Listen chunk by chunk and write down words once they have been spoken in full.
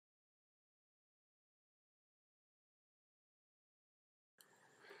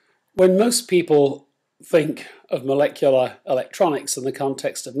When most people think of molecular electronics in the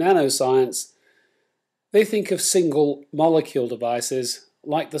context of nanoscience, they think of single molecule devices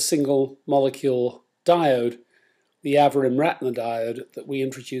like the single molecule diode, the Avarin-Ratner diode that we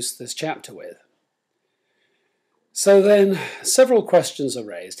introduced this chapter with. So then several questions are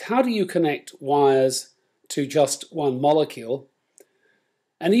raised. How do you connect wires to just one molecule?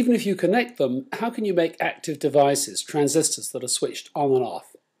 And even if you connect them, how can you make active devices, transistors that are switched on and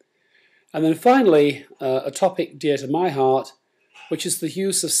off? And then finally, a topic dear to my heart, which is the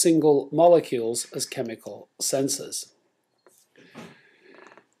use of single molecules as chemical sensors.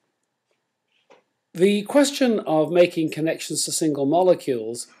 The question of making connections to single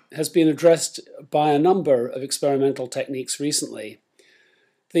molecules has been addressed by a number of experimental techniques recently.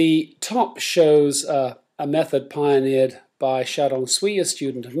 The top shows a method pioneered by Xiaodong Cui, a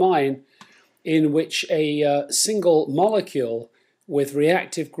student of mine, in which a single molecule with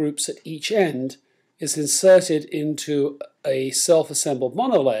reactive groups at each end is inserted into a self-assembled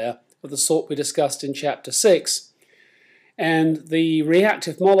monolayer of the sort we discussed in Chapter 6, and the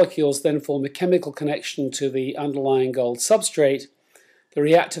reactive molecules then form a chemical connection to the underlying gold substrate. The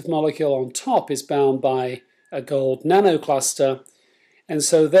reactive molecule on top is bound by a gold nanocluster, and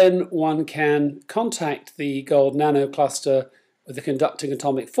so then one can contact the gold nanocluster with a conducting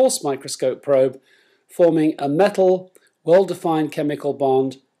atomic force microscope probe, forming a metal, well-defined chemical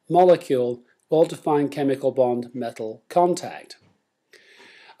bond, molecule, well-defined chemical bond, metal contact.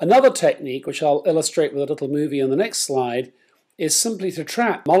 Another technique, which I'll illustrate with a little movie in the next slide, is simply to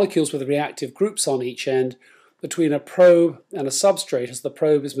trap molecules with reactive groups on each end between a probe and a substrate as the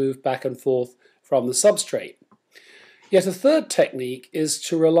probe is moved back and forth from the substrate. Yet a third technique is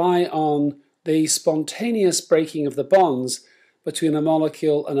to rely on the spontaneous breaking of the bonds between a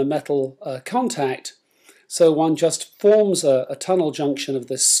molecule and a metal contact. So one just forms a tunnel junction of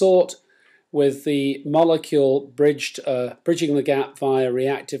this sort with the molecule bridging the gap via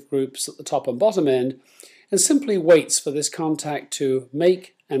reactive groups at the top and bottom end, and simply waits for this contact to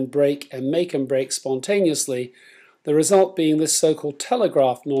make and break spontaneously, the result being this so-called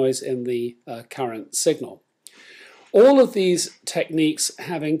telegraph noise in the current signal. All of these techniques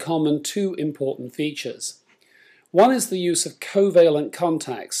have in common two important features. One is the use of covalent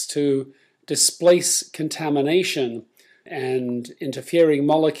contacts to displace contamination and interfering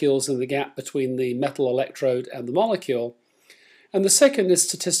molecules in the gap between the metal electrode and the molecule. And the second is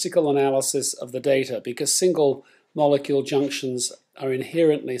statistical analysis of the data, because single molecule junctions are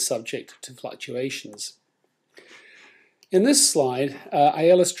inherently subject to fluctuations. In this slide, I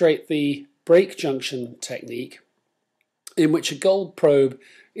illustrate the break junction technique, in which a gold probe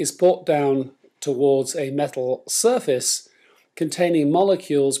is brought down towards a metal surface containing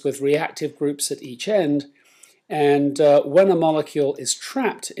molecules with reactive groups at each end, and when a molecule is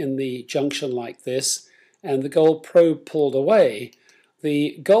trapped in the junction like this and the gold probe pulled away,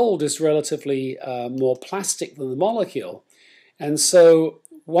 the gold is relatively more plastic than the molecule, and so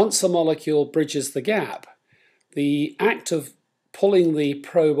once a molecule bridges the gap, the act of pulling the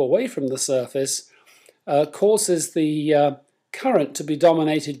probe away from the surface causes the current to be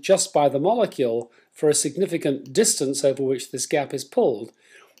dominated just by the molecule for a significant distance over which this gap is pulled,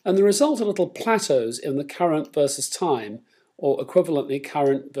 and the result are little plateaus in the current versus time, or equivalently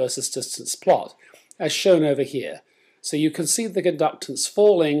current versus distance plot, as shown over here. So you can see the conductance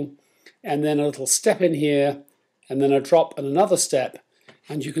falling, and then a little step in here, and then a drop and another step,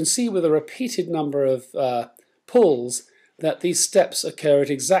 and you can see with a repeated number of pulls that these steps occur at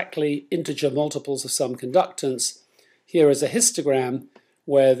exactly integer multiples of some conductance. Here is a histogram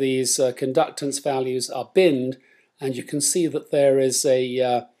where these conductance values are binned, and you can see that there is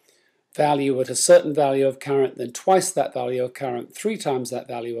a value at a certain value of current, then twice that value of current, 3 times that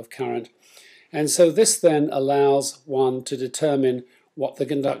value of current. And so this then allows one to determine what the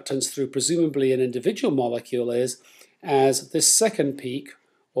conductance through presumably an individual molecule is, as this second peak,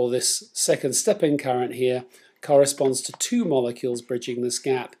 or this second step-in current here, corresponds to 2 molecules bridging this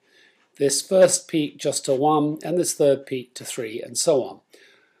gap. This first peak just to 1, and this third peak to 3, and so on.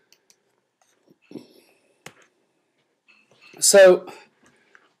 So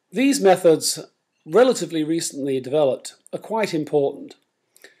these methods, relatively recently developed, are quite important.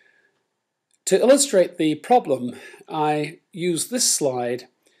 To illustrate the problem, I use this slide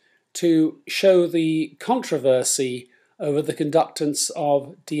to show the controversy over the conductance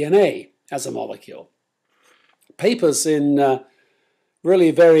of DNA as a molecule. Papers in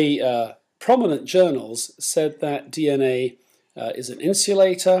really very prominent journals said that DNA is an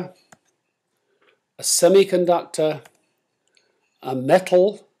insulator, a semiconductor, a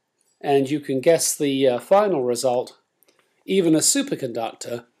metal, and you can guess the final result, even a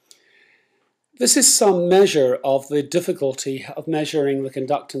superconductor. This is some measure of the difficulty of measuring the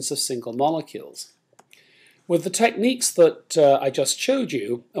conductance of single molecules. With the techniques that I just showed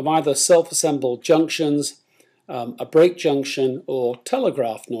you of either self-assembled junctions, a break junction, or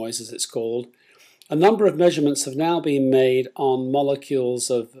telegraph noise as it's called, a number of measurements have now been made on molecules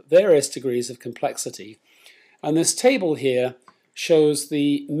of various degrees of complexity. And this table here shows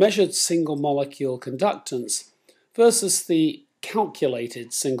the measured single molecule conductance versus the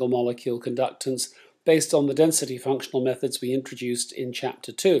calculated single molecule conductance based on the density functional methods we introduced in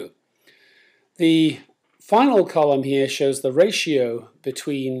Chapter 2. The final column here shows the ratio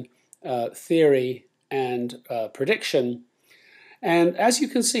between theory and prediction, and as you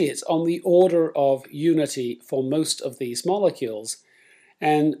can see, it's on the order of unity for most of these molecules,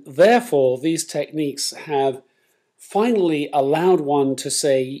 and therefore these techniques have finally allowed one to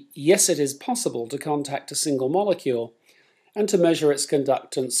say, yes, it is possible to contact a single molecule and to measure its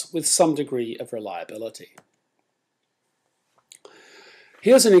conductance with some degree of reliability.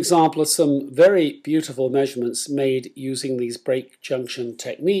 Here's an example of some very beautiful measurements made using these break junction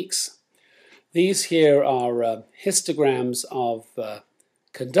techniques. These here are histograms of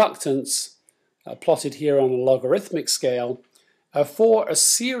conductance plotted here on a logarithmic scale for a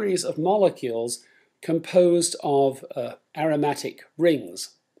series of molecules composed of aromatic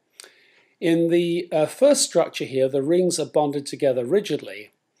rings. In the first structure here, the rings are bonded together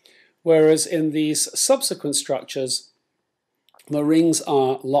rigidly, whereas in these subsequent structures, the rings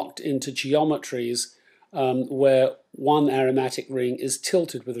are locked into geometries where one aromatic ring is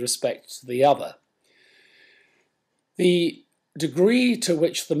tilted with respect to the other. The degree to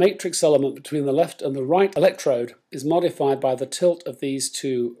which the matrix element between the left and the right electrode is modified by the tilt of these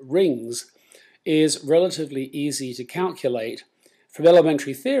two rings is relatively easy to calculate. From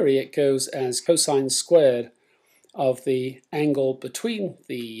elementary theory, it goes as cosine squared of the angle between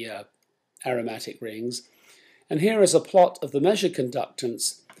the aromatic rings. And here is a plot of the measured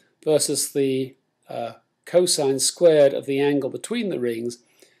conductance versus the cosine squared of the angle between the rings.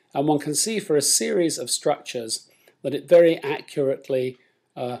 And one can see for a series of structures that it very accurately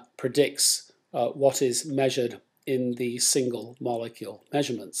predicts what is measured in the single molecule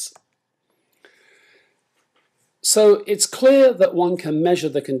measurements. So it's clear that one can measure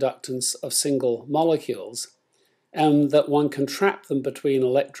the conductance of single molecules and that one can trap them between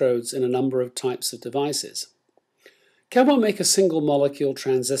electrodes in a number of types of devices. Can one make a single molecule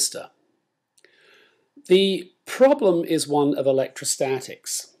transistor? The problem is one of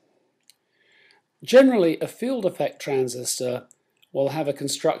electrostatics. Generally, a field effect transistor will have a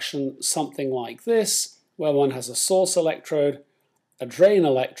construction something like this, where one has a source electrode, a drain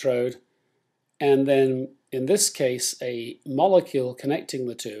electrode, and then in this case a molecule connecting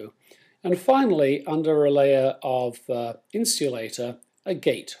the two, and finally under a layer of insulator, a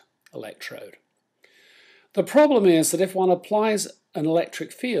gate electrode. The problem is that if one applies an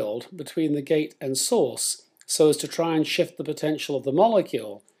electric field between the gate and source so as to try and shift the potential of the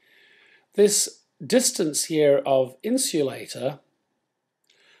molecule, this distance here of insulator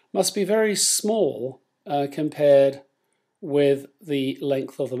must be very small compared with the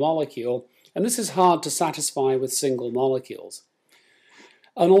length of the molecule, and this is hard to satisfy with single molecules.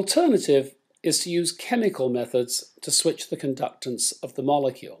 An alternative is to use chemical methods to switch the conductance of the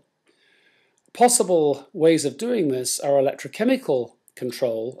molecule. Possible ways of doing this are electrochemical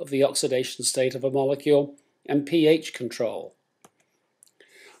control of the oxidation state of a molecule and pH control.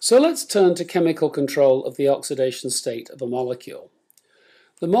 So let's turn to chemical control of the oxidation state of a molecule.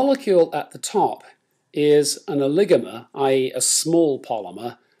 The molecule at the top is an oligomer, i.e. a small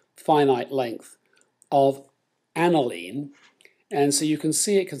polymer, finite length, of aniline, and so you can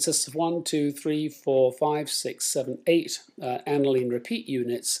see it consists of 1, 2, 3, 4, 5, 6, 7, 8 aniline repeat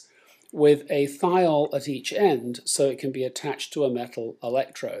units with a thiol at each end so it can be attached to a metal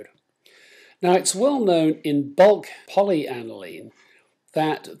electrode. Now it's well known in bulk polyaniline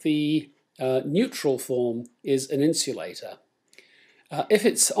that the neutral form is an insulator. If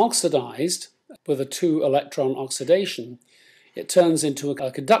it's oxidized with a 2-electron oxidation, it turns into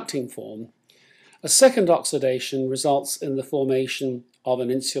a conducting form. A second oxidation results in the formation of an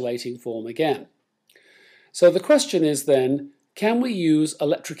insulating form again. So the question is then, can we use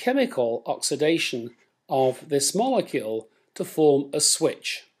electrochemical oxidation of this molecule to form a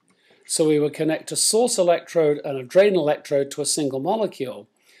switch? So we would connect a source electrode and a drain electrode to a single molecule,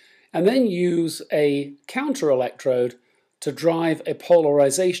 and then use a counter electrode to drive a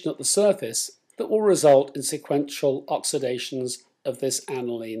polarization at the surface that will result in sequential oxidations of this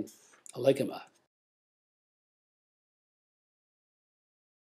aniline oligomer.